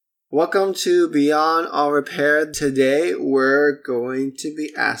Welcome to Beyond All Repair. Today we're going to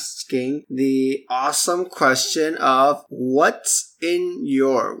be asking the awesome question of what's in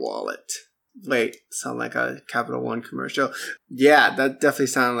your wallet? Wait, sound like a Capital One commercial. Yeah, that definitely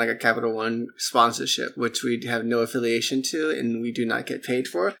sounded like a Capital One sponsorship, which we have no affiliation to and we do not get paid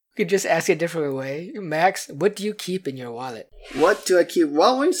for. You could just ask it a different way. Max, what do you keep in your wallet? What do I keep?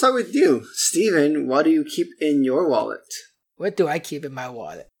 Well, let me start with you. Steven, what do you keep in your wallet? What do I keep in my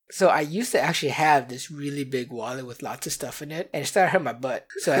wallet? So I used to actually have this really big wallet with lots of stuff in it, and it started hurting my butt.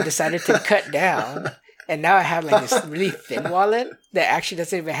 So I decided to cut down, and now I have like this really thin wallet that actually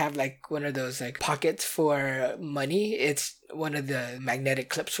doesn't even have like one of those like pockets for money. It's one of the magnetic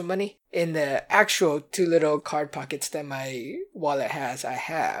clips for money. In the actual two little card pockets that my wallet has, I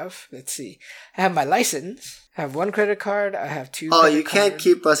have my license. I have one credit card. I have two. Oh, you can't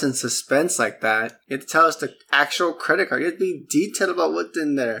keep us in suspense like that. You have to tell us the actual credit card. You have to be detailed about what's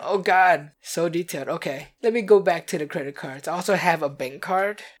in there. Oh, God. So detailed. Okay. Let me go back to the credit cards. I also have a bank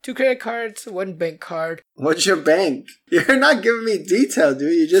card. 2 credit cards, 1 bank card. What's your bank? You're not giving me detail,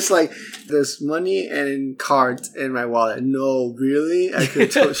 dude. You're just like, there's money and cards in my wallet. No, really? I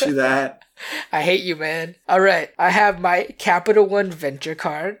could have told you that. I hate you, man. All right. I have my Capital One Venture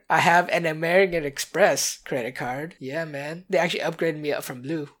card. I have an American Express credit card. Yeah, man. They actually upgraded me up from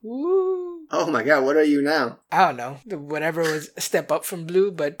Blue. Woo! Oh my God, what are you now? I don't know. Whatever was a step up from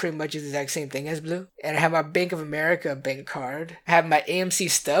Blue, but pretty much is the exact same thing as Blue. And I have my Bank of America bank card. I have my AMC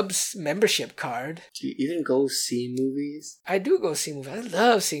Stubs membership card. Do you even go see movies? I do go see movies. I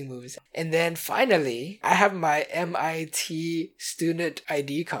love seeing movies. And then finally, I have my MIT student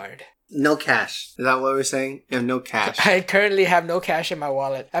ID card. No cash. Is that what we're saying? You have no cash. I currently have no cash in my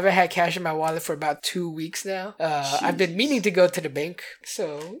wallet. I haven't had cash in my wallet for about 2 weeks now. I've been meaning to go to the bank.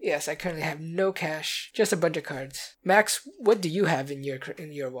 So, yes, I currently have no cash. Just a bunch of cards. Max, what do you have in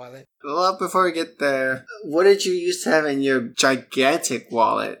your wallet? Well, before we get there, what did you used to have in your gigantic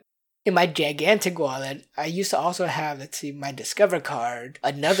wallet? In my gigantic wallet, I used to also have, my Discover card,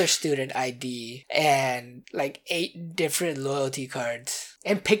 another student ID, and like 8 different loyalty cards.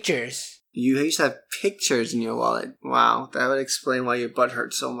 And pictures. You used to have pictures in your wallet. Wow, that would explain why your butt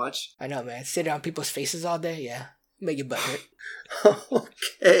hurts so much. I know, man. Sit on people's faces all day, yeah. Make your butt hurt.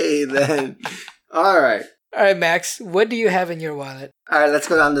 Okay, then. All right. All right, Max. What do you have in your wallet? All right, let's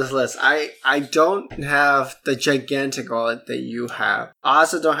go down this list. I don't have the gigantic wallet that you have. I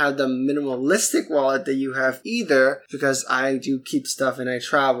also don't have the minimalistic wallet that you have either because I do keep stuff and I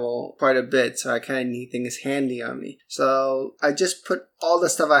travel quite a bit, so I kind of need things handy on me. So I just put all the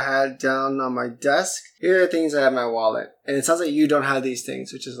stuff I had down on my desk. Here are the things I have in my wallet. And it sounds like you don't have these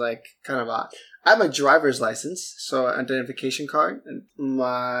things, which is like kind of odd. I have my driver's license, so identification card, and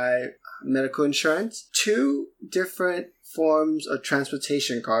my medical insurance, 2 different forms of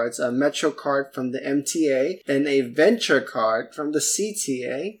transportation cards, a Metro card from the MTA and a Venture card from the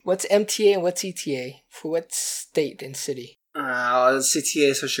CTA. What's MTA and what's CTA? For what state and city? The CTA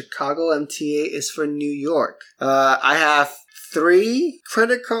is for Chicago, MTA is for New York. I have 3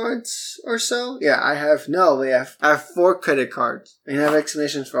 credit cards or so. Yeah, I have 4 credit cards. And I have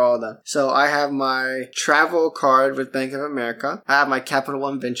explanations for all of them. So I have my travel card with Bank of America. I have my Capital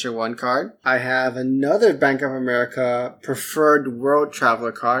One Venture One card. I have another Bank of America Preferred World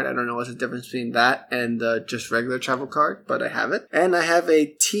Traveler card. I don't know what's the difference between that and the just regular travel card, but I have it. And I have a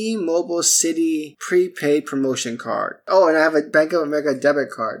T-Mobile City prepaid promotion card. Oh, and I have a Bank of America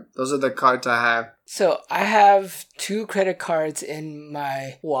debit card. Those are the cards I have. So I have 2 credit cards in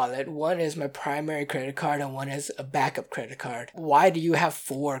my wallet. One is my primary credit card and one is a backup credit card. Why do you have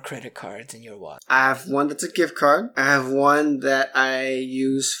 4 credit cards in your wallet? I have one that's a gift card. I have one that I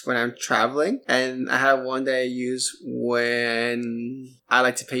use when I'm traveling. And I have one that I use when I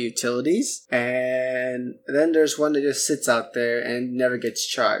like to pay utilities. And then there's one that just sits out there and never gets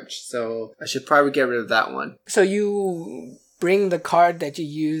charged. So I should probably get rid of that one. So you bring the card that you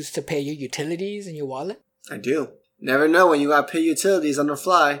use to pay your utilities in your wallet? I do. Never know when you gotta pay utilities on the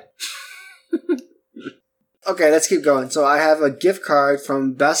fly. Okay, let's keep going. So I have a gift card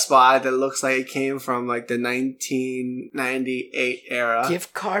from Best Buy that looks like it came from like the 1998 era.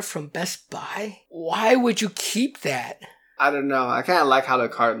 Gift card from Best Buy? Why would you keep that? I don't know. I kind of like how the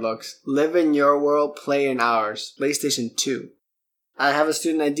card looks. Live in your world, play in ours. PlayStation 2. I have a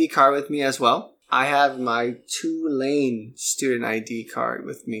student ID card with me as well. I have my Tulane student ID card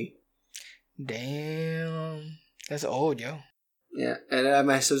with me. Damn. That's old, yo. Yeah, and I have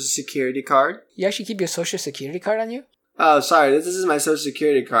my Social Security card. You actually keep your Social Security card on you? Oh, sorry, this is my Social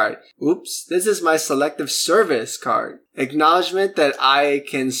Security card. Oops, this is my Selective Service card. Acknowledgement that I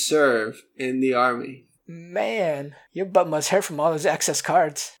can serve in the Army. Man, your butt must hurt from all those excess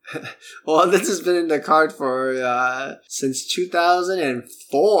cards. Well, this has been in the card for since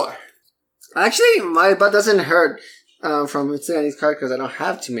 2004. Actually, my butt doesn't hurt from sitting on these cards because I don't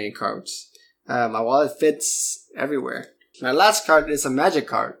have too many cards. My wallet fits everywhere. My last card is a magic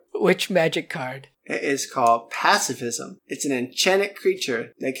card. Which magic card? It is called Pacifism. It's an enchanted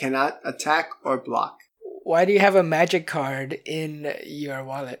creature that cannot attack or block. Why do you have a magic card in your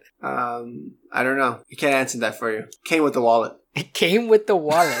wallet? I don't know. I can't answer that for you. Came with the wallet. It came with the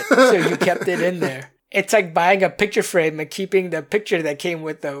wallet, so you kept it in there. It's like buying a picture frame and keeping the picture that came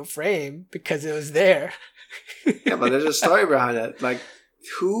with the frame because it was there. Yeah, but there's a story behind it. Like,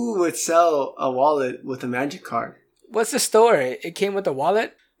 who would sell a wallet with a magic card? What's the story? It came with the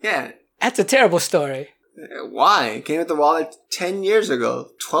wallet? Yeah. That's a terrible story. Why? It came with the wallet 10 years ago,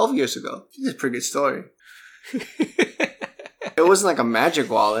 12 years ago. It's a pretty good story. It wasn't like a magic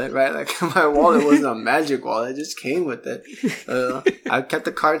wallet, right? Like, my wallet wasn't a magic wallet. It just came with it. I've kept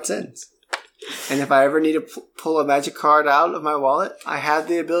the card since. And if I ever need to pull a magic card out of my wallet, I have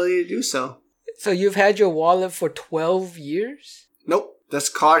the ability to do so. So you've had your wallet for 12 years? Nope. This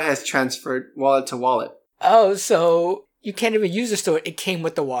card has transferred wallet to wallet. Oh, so you can't even use the story. It came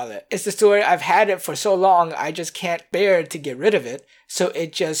with the wallet. It's the story. I've had it for so long, I just can't bear to get rid of it. So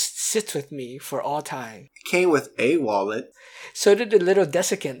it just sits with me for all time. It came with a wallet. So did the little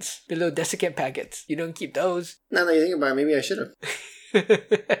desiccants, the little desiccant packets. You don't keep those. Now that you think about it, maybe I should have.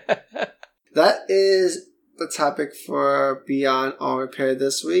 That is the topic for Beyond All Repair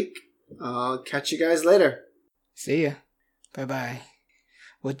this week. I'll catch you guys later. See ya. Bye-bye.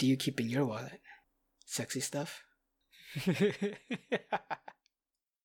 What do you keep in your wallet? Sexy stuff?